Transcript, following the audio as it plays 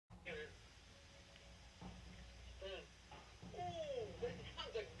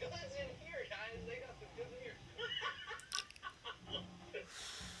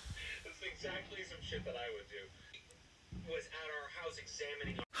shit that I would do was at our house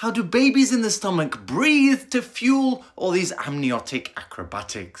examining. How do babies in the stomach breathe to fuel all these amniotic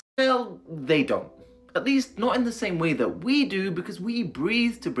acrobatics? Well, they don't. At least not in the same way that we do, because we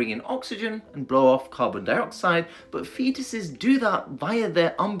breathe to bring in oxygen and blow off carbon dioxide, but fetuses do that via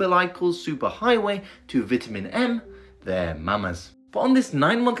their umbilical superhighway to vitamin M, their mamas. But on this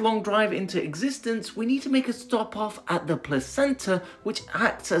 9-month-long drive into existence, we need to make a stop off at the placenta, which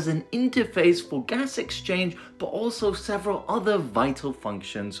acts as an interface for gas exchange, but also several other vital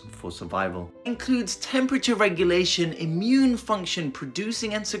functions for survival. It includes temperature regulation, immune function,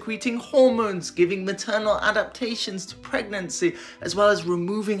 producing and secreting hormones, giving maternal adaptations to pregnancy, as well as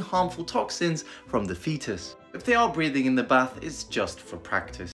removing harmful toxins from the fetus. If they are breathing in the bath, it's just for practice.